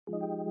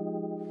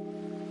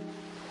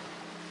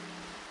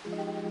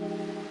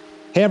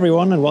Hey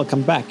everyone, and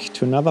welcome back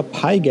to another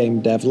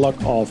Pygame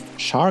devlog of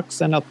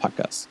Sharks and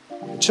Alpacas.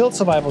 A chill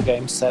survival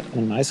game set on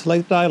an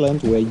isolated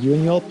island where you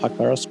and your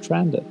alpaca are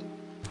stranded.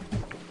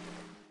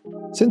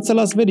 Since the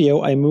last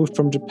video, I moved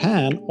from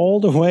Japan all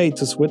the way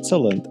to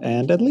Switzerland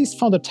and at least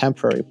found a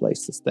temporary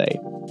place to stay.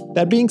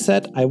 That being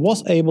said, I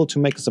was able to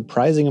make a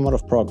surprising amount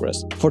of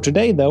progress. For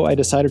today though, I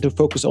decided to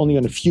focus only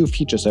on a few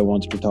features I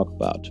wanted to talk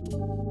about.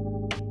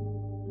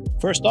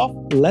 First off,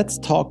 let's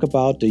talk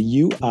about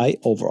the UI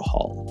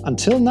overhaul.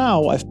 Until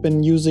now, I've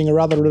been using a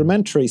rather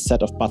rudimentary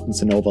set of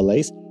buttons and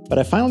overlays, but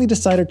I finally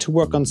decided to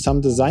work on some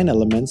design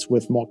elements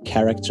with more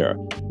character.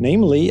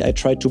 Namely, I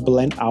tried to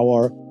blend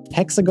our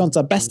hexagons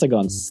are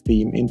bestagons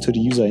theme into the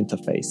user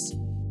interface.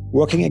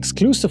 Working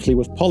exclusively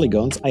with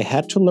polygons, I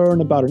had to learn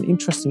about an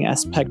interesting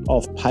aspect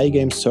of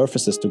Pygame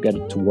surfaces to get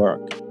it to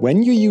work.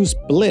 When you use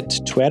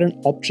Blit to add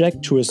an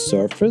object to a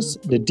surface,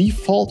 the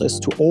default is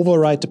to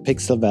override the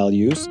pixel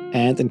values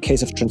and, in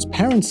case of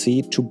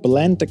transparency, to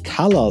blend the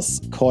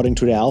colors according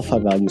to the alpha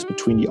values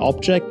between the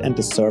object and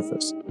the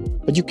surface.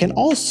 But you can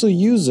also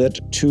use it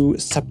to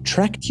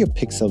subtract your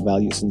pixel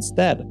values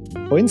instead.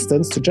 For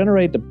instance, to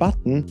generate a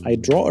button, I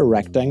draw a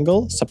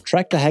rectangle,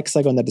 subtract a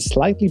hexagon that is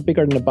slightly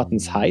bigger than the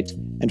button's height,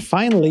 and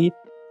finally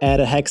add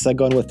a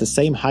hexagon with the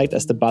same height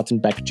as the button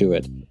back to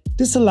it.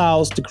 This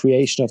allows the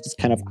creation of this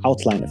kind of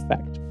outline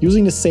effect.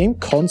 Using the same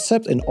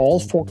concept in all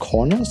four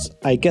corners,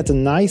 I get a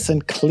nice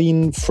and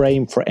clean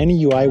frame for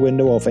any UI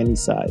window of any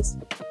size.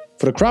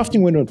 For the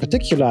crafting window in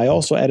particular, I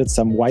also added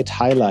some white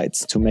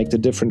highlights to make the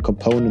different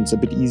components a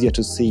bit easier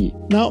to see.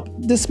 Now,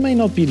 this may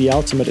not be the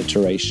ultimate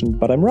iteration,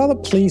 but I'm rather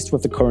pleased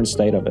with the current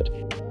state of it.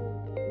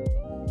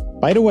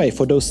 By the way,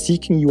 for those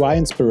seeking UI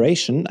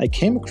inspiration, I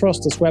came across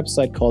this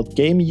website called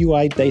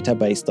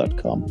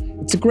GameUIDatabase.com.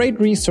 It's a great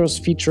resource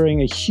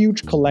featuring a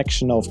huge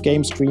collection of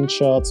game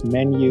screenshots,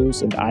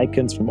 menus, and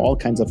icons from all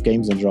kinds of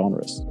games and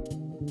genres.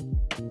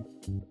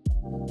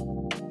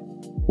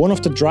 One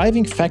of the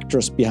driving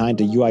factors behind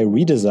the UI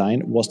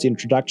redesign was the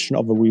introduction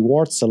of a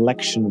reward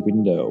selection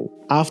window.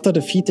 After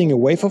defeating a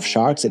wave of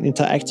sharks and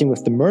interacting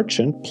with the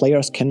merchant,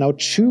 players can now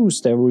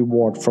choose their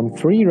reward from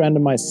 3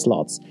 randomized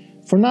slots.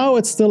 For now,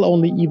 it's still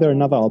only either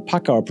another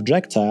alpaca or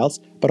projectiles,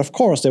 but of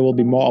course there will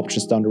be more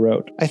options down the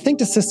road. I think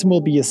the system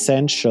will be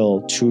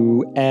essential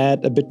to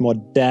add a bit more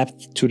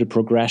depth to the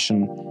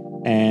progression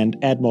and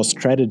add more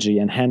strategy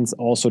and hence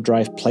also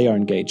drive player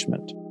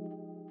engagement.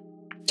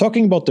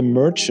 Talking about the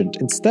merchant,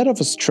 instead of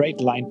a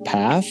straight line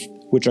path,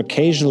 which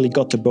occasionally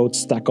got the boat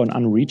stuck on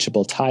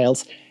unreachable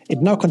tiles,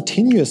 it now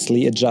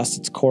continuously adjusts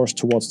its course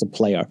towards the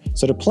player.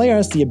 So the player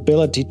has the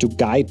ability to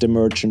guide the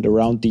merchant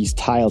around these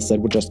tiles that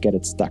would just get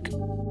it stuck.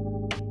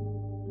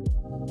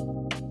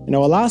 In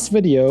our last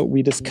video,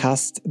 we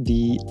discussed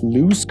the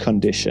lose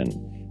condition,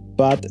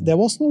 but there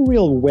was no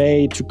real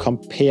way to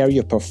compare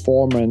your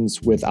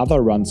performance with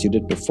other runs you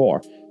did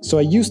before. So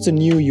I used the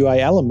new UI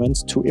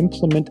elements to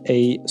implement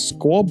a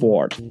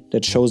scoreboard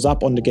that shows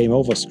up on the game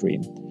over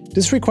screen.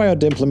 This required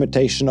the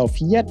implementation of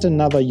yet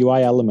another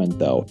UI element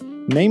though,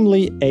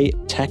 namely a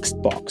text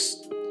box.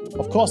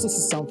 Of course, this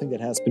is something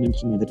that has been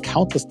implemented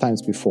countless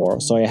times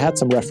before, so I had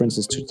some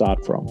references to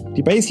start from.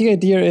 The basic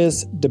idea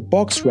is the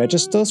box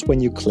registers when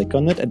you click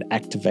on it and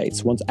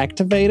activates. Once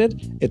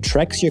activated, it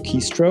tracks your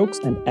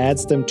keystrokes and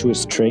adds them to a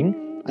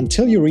string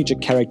until you reach a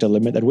character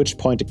limit, at which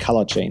point the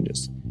color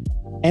changes.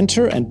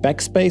 Enter and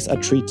backspace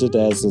are treated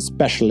as a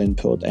special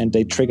input and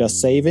they trigger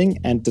saving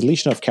and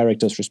deletion of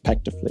characters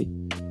respectively.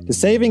 The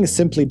saving is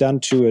simply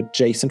done to a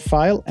JSON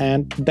file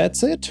and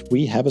that's it,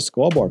 we have a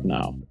scoreboard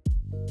now.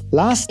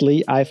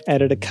 Lastly, I've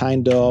added a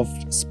kind of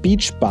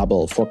speech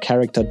bubble for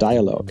character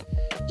dialogue.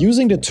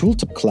 Using the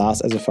tooltip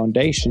class as a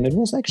foundation, it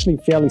was actually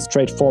fairly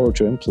straightforward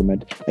to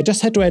implement. I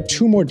just had to add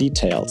 2 more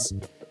details.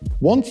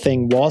 One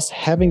thing was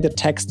having the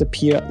text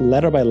appear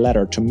letter by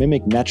letter to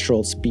mimic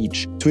natural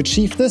speech. To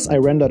achieve this, I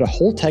render the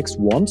whole text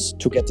once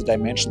to get the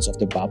dimensions of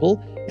the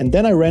bubble, and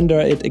then I render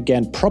it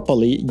again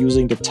properly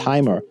using the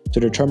timer to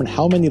determine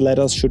how many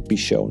letters should be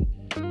shown.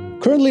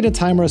 Currently the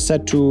timer is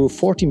set to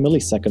 40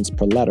 milliseconds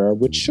per letter,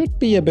 which should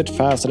be a bit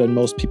faster than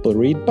most people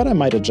read, but I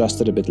might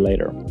adjust it a bit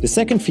later. The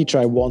second feature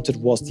I wanted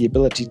was the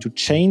ability to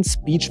chain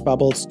speech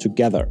bubbles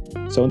together.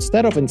 So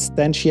instead of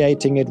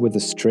instantiating it with a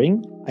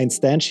string, I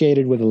instantiate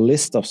it with a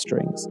list of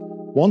strings.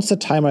 Once the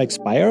timer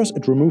expires,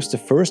 it removes the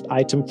first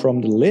item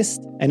from the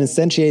list and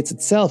instantiates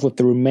itself with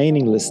the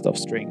remaining list of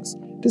strings.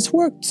 This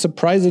worked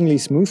surprisingly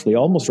smoothly,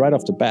 almost right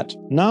off the bat.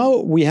 Now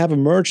we have a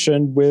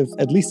merchant with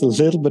at least a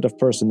little bit of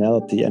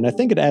personality, and I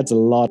think it adds a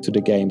lot to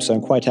the game, so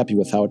I'm quite happy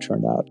with how it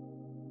turned out.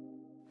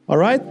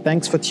 Alright,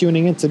 thanks for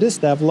tuning into this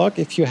devlog.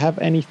 If you have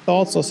any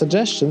thoughts or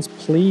suggestions,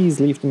 please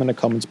leave them in the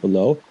comments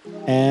below.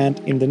 And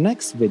in the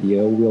next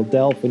video, we'll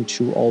delve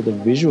into all the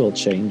visual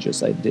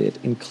changes I did,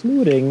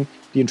 including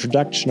the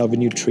introduction of a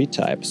new tree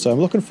type. So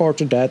I'm looking forward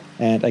to that,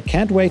 and I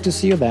can't wait to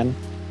see you then.